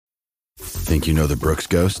Think you know the Brooks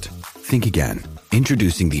Ghost? Think again.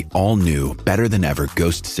 Introducing the all-new, better-than-ever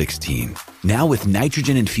Ghost 16. Now with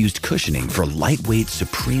nitrogen-infused cushioning for lightweight,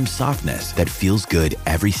 supreme softness that feels good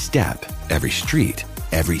every step, every street,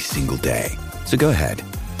 every single day. So go ahead,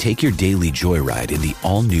 take your daily joyride in the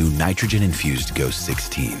all-new nitrogen-infused Ghost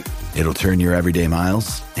 16. It'll turn your everyday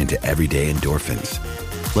miles into everyday endorphins.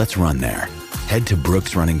 Let's run there. Head to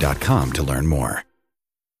brooksrunning.com to learn more.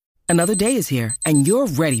 Another day is here, and you're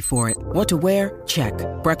ready for it. What to wear? Check.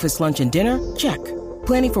 Breakfast, lunch, and dinner? Check.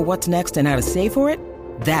 Planning for what's next and how to save for it?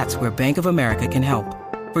 That's where Bank of America can help.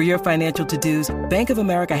 For your financial to-dos, Bank of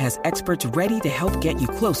America has experts ready to help get you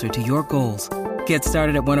closer to your goals. Get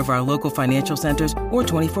started at one of our local financial centers or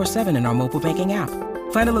 24/7 in our mobile banking app.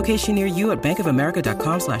 Find a location near you at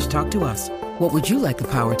bankofamerica.com/talktous. What would you like the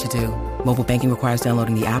power to do? Mobile banking requires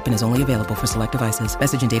downloading the app and is only available for select devices.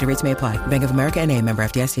 Message and data rates may apply. Bank of America N.A., member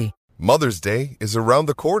FDIC. Mother's Day is around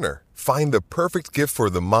the corner. Find the perfect gift for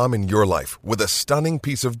the mom in your life with a stunning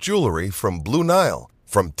piece of jewelry from Blue Nile.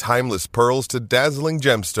 From timeless pearls to dazzling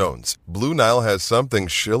gemstones, Blue Nile has something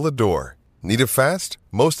she'll adore. Need it fast?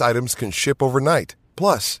 Most items can ship overnight.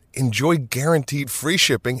 Plus, enjoy guaranteed free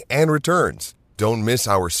shipping and returns. Don't miss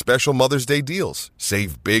our special Mother's Day deals.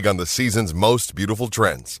 Save big on the season's most beautiful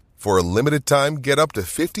trends. For a limited time, get up to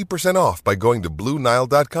 50% off by going to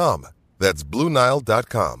BlueNile.com. That's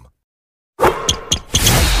BlueNile.com.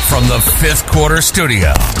 From the Fifth Quarter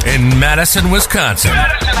Studio in Madison, Wisconsin.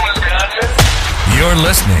 You're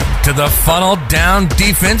listening to the Funnel Down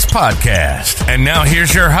Defense Podcast. And now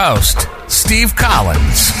here's your host, Steve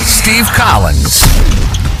Collins. Steve Collins.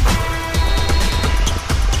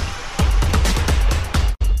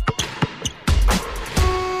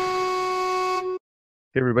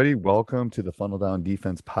 Hey everybody, welcome to the Funnel Down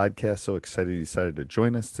Defense Podcast. So excited you decided to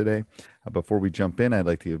join us today. Before we jump in, I'd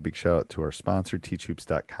like to give a big shout out to our sponsor,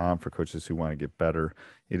 teachhoops.com, for coaches who want to get better.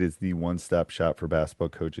 It is the one-stop shop for basketball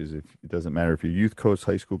coaches. It doesn't matter if you're youth coach,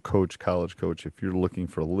 high school coach, college coach, if you're looking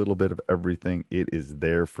for a little bit of everything, it is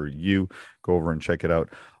there for you. Go over and check it out.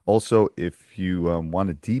 Also, if you want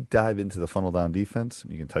to deep dive into the Funnel Down Defense,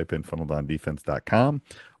 you can type in funneldowndefense.com,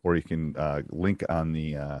 or you can link on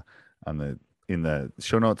the in the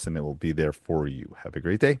show notes, and it will be there for you. Have a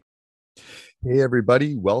great day. Hey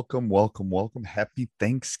everybody, welcome. Happy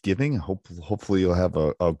Thanksgiving. Hopefully you'll have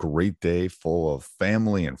a great day full of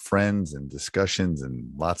family and friends and discussions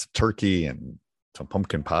and lots of turkey and some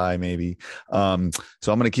pumpkin pie maybe. So I'm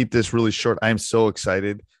going to keep this really short. I'm so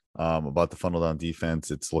excited about the Funnel Down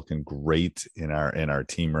Defense. It's looking great in our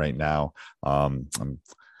team right now. I'm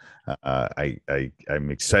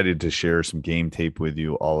excited to share some game tape with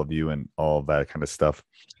you, all of you, and all of that kind of stuff,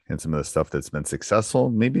 and some of the stuff that's been successful,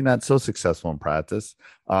 maybe not so successful in practice.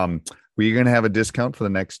 We're going to have a discount for the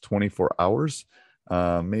next 24 hours,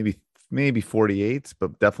 maybe 48,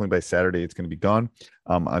 but definitely by Saturday it's going to be gone.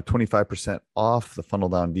 25% off the Funnel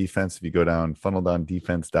Down Defense. If you go down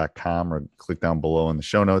funneldowndefense.com or click down below in the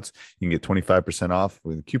show notes, you can get 25% off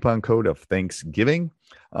with the coupon code of Thanksgiving.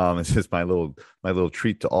 It's just my little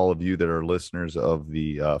treat to all of you that are listeners of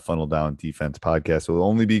the Funnel Down Defense podcast. It will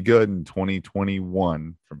only be good in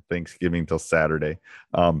 2021 from Thanksgiving till Saturday.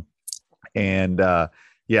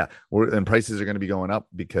 Yeah, and prices are going to be going up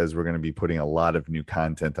because we're going to be putting a lot of new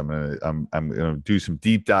content. I'm going to do some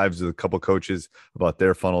deep dives with a couple coaches about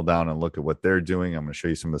their funnel down and look at what they're doing. I'm going to show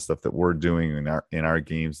you some of the stuff that we're doing in our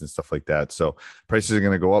games and stuff like that. So prices are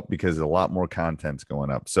going to go up because a lot more content's going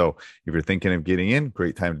up. So if you're thinking of getting in,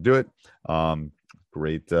 great time to do it.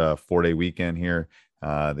 Great 4-day weekend here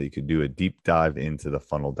that you could do a deep dive into the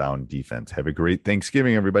Funnel Down Defense. Have a great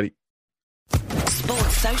Thanksgiving, everybody.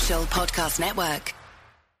 Sports Social Podcast Network.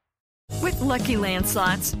 With Lucky Land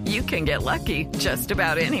Slots, you can get lucky just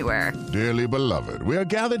about anywhere. Dearly beloved, we are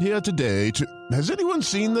gathered here today to... Has anyone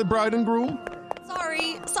seen the bride and groom?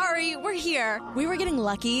 Sorry, we're here. We were getting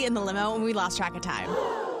lucky in the limo and we lost track of time.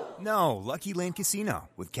 No, Lucky Land Casino,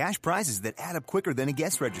 with cash prizes that add up quicker than a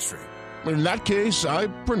guest registry. In that case, I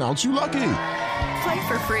pronounce you lucky. Play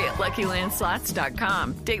for free at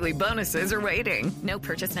LuckyLandSlots.com. Daily bonuses are waiting. No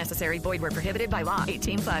purchase necessary. Void where prohibited by law.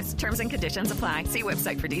 18+. Terms and conditions apply. See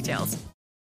website for details.